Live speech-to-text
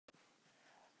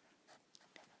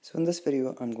So in this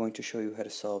video, I'm going to show you how to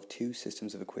solve two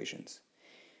systems of equations.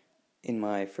 In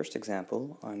my first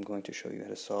example, I'm going to show you how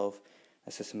to solve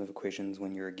a system of equations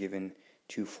when you're given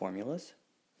two formulas.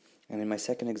 And in my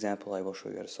second example, I will show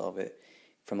you how to solve it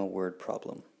from a word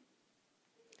problem.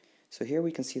 So here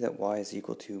we can see that y is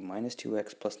equal to minus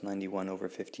 2x plus 91 over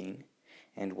 15,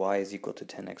 and y is equal to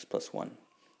 10x plus 1. And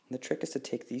the trick is to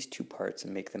take these two parts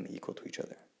and make them equal to each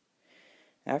other.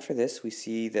 After this, we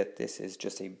see that this is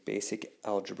just a basic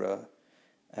algebra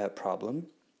problem,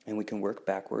 and we can work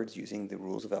backwards using the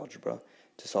rules of algebra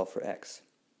to solve for x.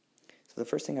 So the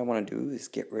first thing I want to do is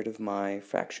get rid of my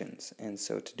fractions, and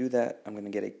so to do that I'm going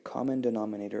to get a common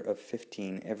denominator of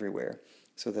 15 everywhere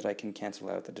so that I can cancel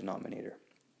out the denominator.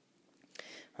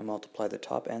 I multiply the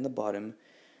top and the bottom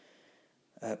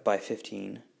by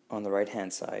 15 on the right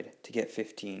hand side to get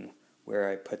 15 where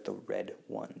I put the red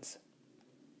ones.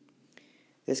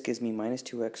 This gives me minus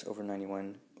 2x over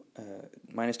 91,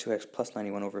 minus 2x plus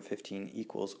 91 over 15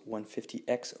 equals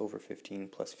 150x over 15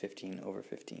 plus 15 over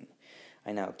 15.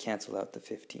 I now cancel out the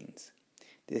 15s.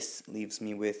 This leaves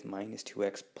me with minus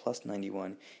 2x plus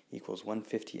 91 equals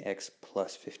 150x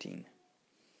plus 15.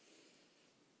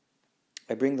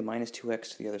 I bring the minus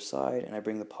 2x to the other side, and I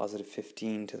bring the positive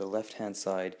 15 to the left-hand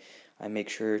side. I make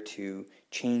sure to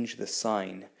change the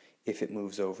sign if it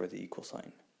moves over the equal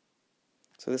sign.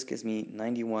 So this gives me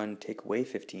 91 take away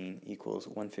 15 equals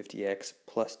 150x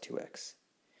plus 2x.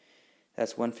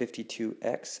 That's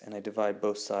 152x, and I divide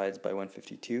both sides by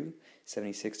 152.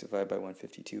 76 divided by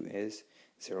 152 is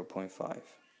 0.5.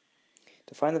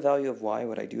 To find the value of y,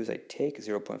 what I do is I take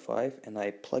 0.5 and I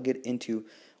plug it into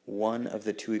one of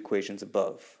the two equations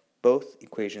above. Both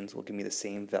equations will give me the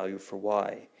same value for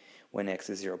y when x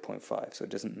is 0.5, so it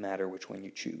doesn't matter which one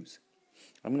you choose.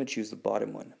 I'm going to choose the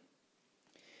bottom one.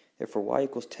 Therefore, y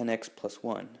equals 10x plus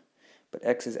 1, but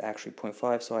x is actually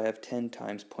 0.5, so I have 10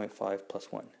 times 0.5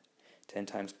 plus 1. 10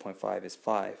 times 0.5 is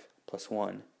 5, plus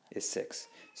 1 is 6,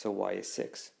 so y is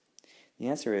 6. The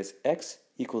answer is x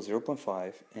equals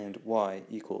 0.5 and y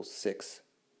equals 6.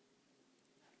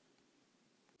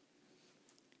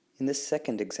 In this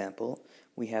second example,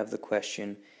 we have the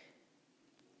question,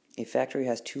 a factory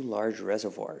has two large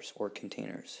reservoirs or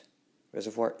containers.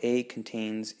 Reservoir A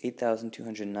contains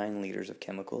 8,209 liters of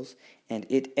chemicals, and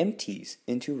it empties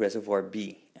into Reservoir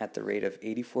B at the rate of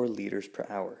 84 liters per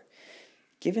hour.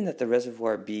 Given that the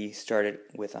Reservoir B started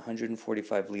with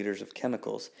 145 liters of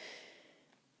chemicals,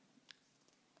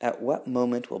 at what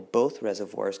moment will both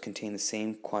reservoirs contain the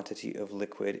same quantity of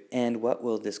liquid, and what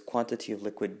will this quantity of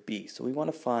liquid be? So we want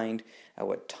to find at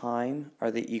what time are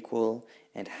they equal,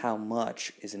 and how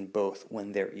much is in both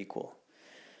when they're equal.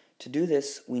 To do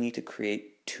this, we need to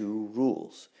create two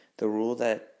rules. The rule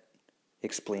that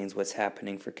explains what's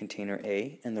happening for container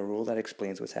A and the rule that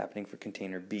explains what's happening for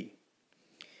container B.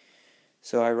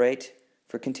 So I write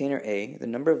for container A, the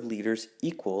number of liters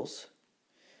equals,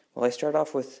 well, I start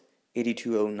off with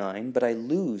 8209, but I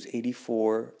lose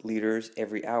 84 liters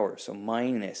every hour, so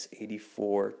minus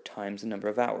 84 times the number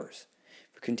of hours.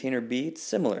 For container B, it's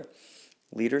similar.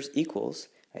 Liters equals,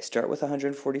 I start with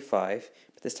 145,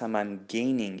 but this time I'm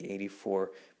gaining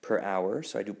 84 per hour,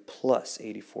 so I do plus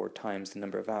 84 times the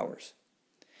number of hours.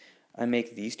 I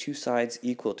make these two sides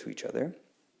equal to each other,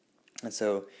 and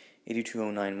so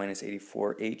 8209 minus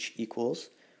 84h equals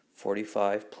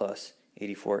 45 plus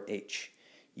 84h.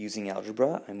 Using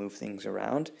algebra, I move things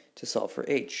around to solve for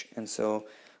h, and so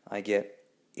I get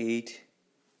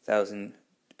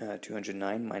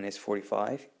 8,209 minus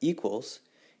 45 equals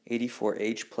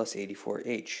 84h plus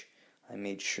 84h. I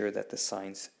made sure that the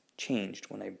signs changed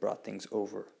when I brought things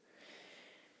over.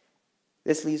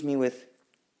 This leaves me with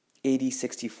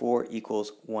 8064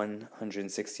 equals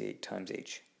 168 times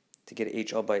h. To get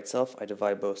h all by itself, I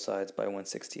divide both sides by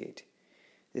 168.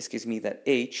 This gives me that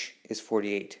h is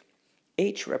 48.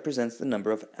 H represents the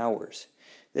number of hours.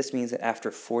 This means that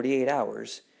after 48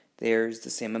 hours, there's the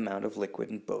same amount of liquid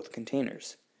in both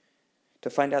containers. To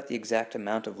find out the exact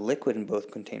amount of liquid in both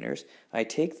containers, I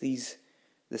take this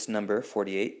number,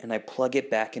 48, and I plug it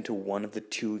back into one of the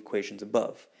two equations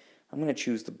above. I'm going to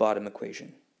choose the bottom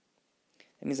equation.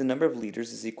 That means the number of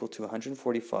liters is equal to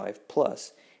 145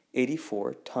 plus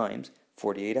 84 times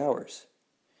 48 hours.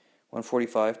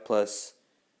 145 plus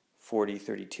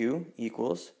 32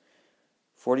 equals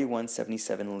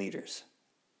 4177 liters.